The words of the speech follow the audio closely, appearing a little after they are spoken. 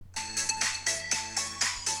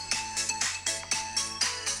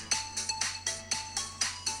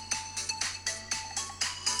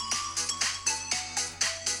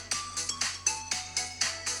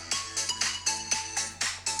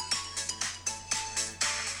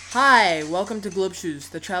Hi, welcome to Globe Shoes,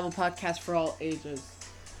 the travel podcast for all ages.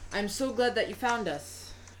 I'm so glad that you found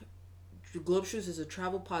us. Globe Shoes is a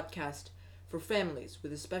travel podcast for families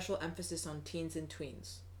with a special emphasis on teens and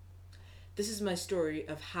tweens. This is my story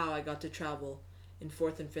of how I got to travel in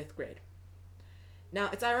 4th and 5th grade. Now,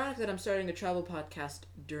 it's ironic that I'm starting a travel podcast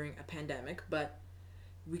during a pandemic, but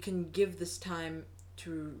we can give this time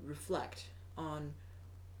to reflect on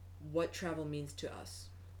what travel means to us.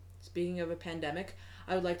 Speaking of a pandemic,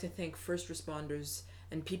 I would like to thank first responders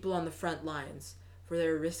and people on the front lines for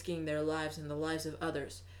their risking their lives and the lives of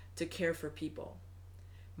others to care for people.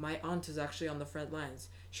 My aunt is actually on the front lines.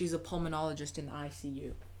 She's a pulmonologist in the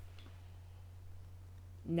ICU.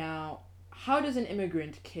 Now, how does an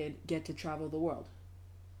immigrant kid get to travel the world?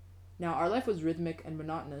 Now, our life was rhythmic and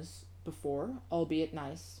monotonous before, albeit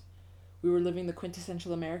nice. We were living the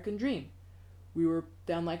quintessential American dream. We were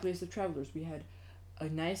the unlikeliest of travelers. We had a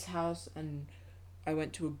nice house and I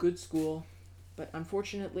went to a good school, but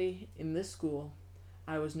unfortunately, in this school,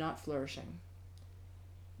 I was not flourishing.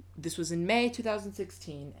 This was in May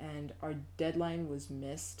 2016, and our deadline was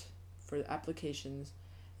missed for the applications,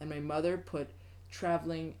 and my mother put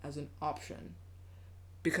traveling as an option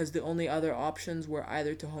because the only other options were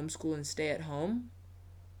either to homeschool and stay at home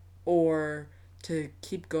or to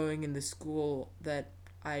keep going in the school that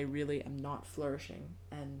I really am not flourishing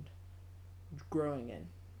and growing in,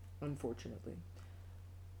 unfortunately.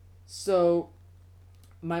 So,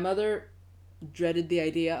 my mother dreaded the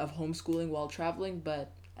idea of homeschooling while traveling,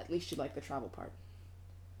 but at least she liked the travel part.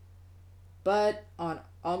 But on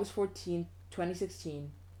August 14th,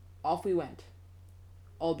 2016, off we went,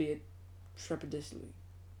 albeit trepidatiously.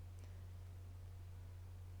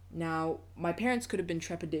 Now, my parents could have been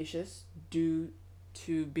trepidatious due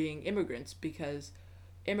to being immigrants because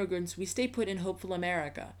immigrants, we stay put in hopeful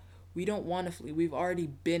America. We don't want to flee. We've already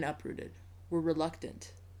been uprooted. We're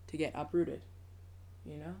reluctant to get uprooted,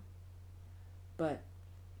 you know? But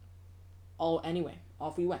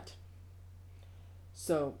off we went.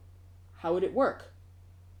 So, how would it work?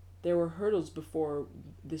 There were hurdles before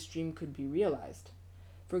this dream could be realized.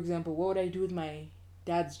 For example, what would I do with my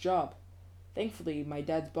dad's job? Thankfully, my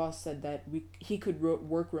dad's boss said that he could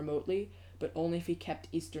work remotely, but only if he kept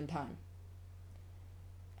Eastern time.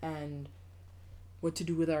 And what to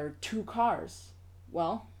do with our two cars?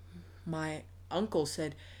 Well, my uncle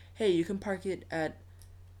said, hey, you can park it at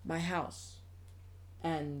my house.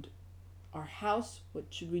 And our house, what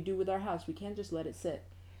should we do with our house? We can't just let it sit.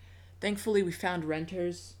 Thankfully, we found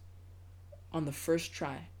renters on the first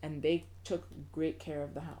try, and they took great care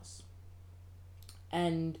of the house.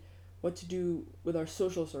 And what to do with our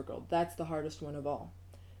social circle? That's the hardest one of all.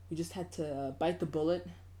 We just had to bite the bullet.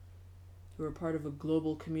 We were part of a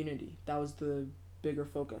global community. That was the bigger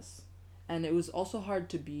focus. And it was also hard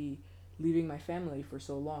to be leaving my family for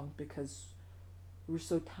so long because we were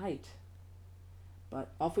so tight.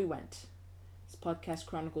 But off we went. This podcast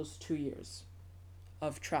chronicles 2 years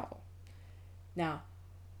of travel. Now,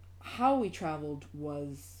 how we traveled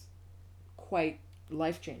was quite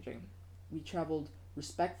life-changing. We traveled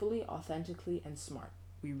respectfully, authentically, and smart.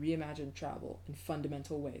 We reimagined travel in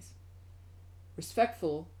fundamental ways.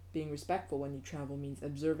 Being respectful when you travel means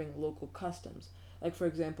observing local customs, like, for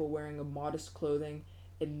example, wearing a modest clothing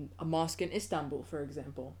in a mosque in Istanbul, for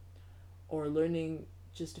example, or learning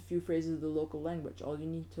just a few phrases of the local language. All you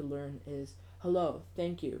need to learn is hello,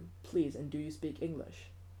 thank you, please, and do you speak English?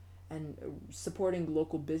 And supporting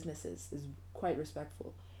local businesses is quite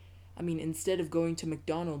respectful. I mean, instead of going to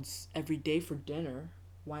McDonald's every day for dinner,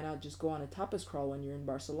 why not just go on a tapas crawl when you're in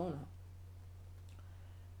Barcelona?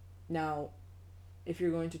 Now, if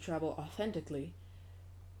you're going to travel authentically,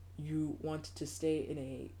 you want to stay in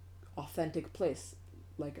a authentic place,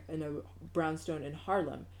 like in a brownstone in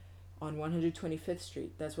Harlem on 125th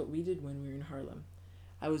Street. That's what we did when we were in Harlem.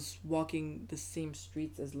 I was walking the same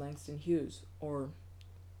streets as Langston Hughes, or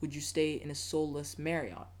would you stay in a soulless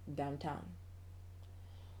Marriott downtown?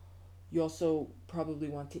 You also probably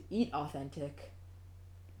want to eat authentic.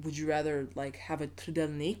 Would you rather have a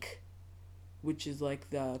trdelnik, which is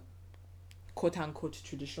like the quote unquote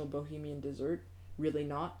traditional bohemian dessert, really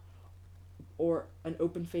not, or an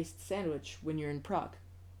open faced sandwich when you're in Prague?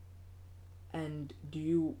 And do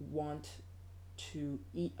you want to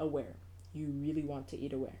eat aware? You really want to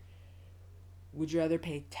eat aware. Would you rather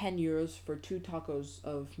pay 10 euros for two tacos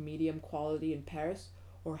of medium quality in Paris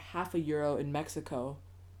or half a euro in Mexico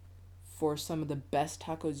for some of the best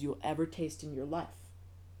tacos you'll ever taste in your life?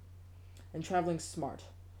 And traveling smart.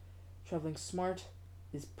 Traveling smart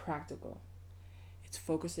is practical. It's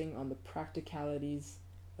focusing on the practicalities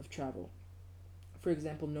of travel. For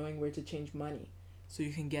example, knowing where to change money so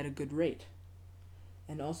you can get a good rate.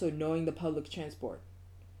 And also knowing the public transport.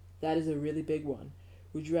 That is a really big one.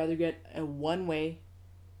 Would you rather get a one way,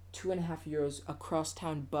 €2.50 across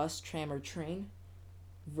town bus, tram, or train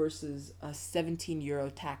versus a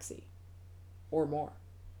 €17 taxi or more?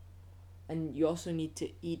 And you also need to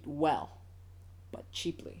eat well, but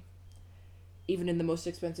cheaply. Even in the most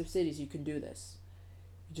expensive cities, you can do this.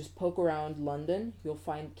 You just poke around London, you'll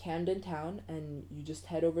find Camden Town, and you just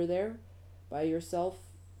head over there by yourself.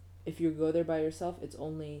 If you go there by yourself, it's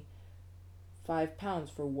only £5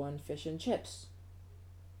 for one fish and chips,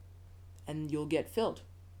 and you'll get filled.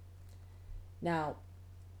 Now,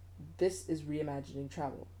 this is reimagining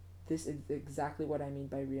travel. This is exactly what I mean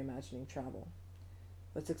by reimagining travel.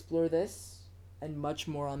 Let's explore this and much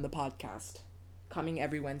more on the podcast, coming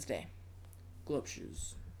every Wednesday. Globe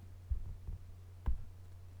Shoes.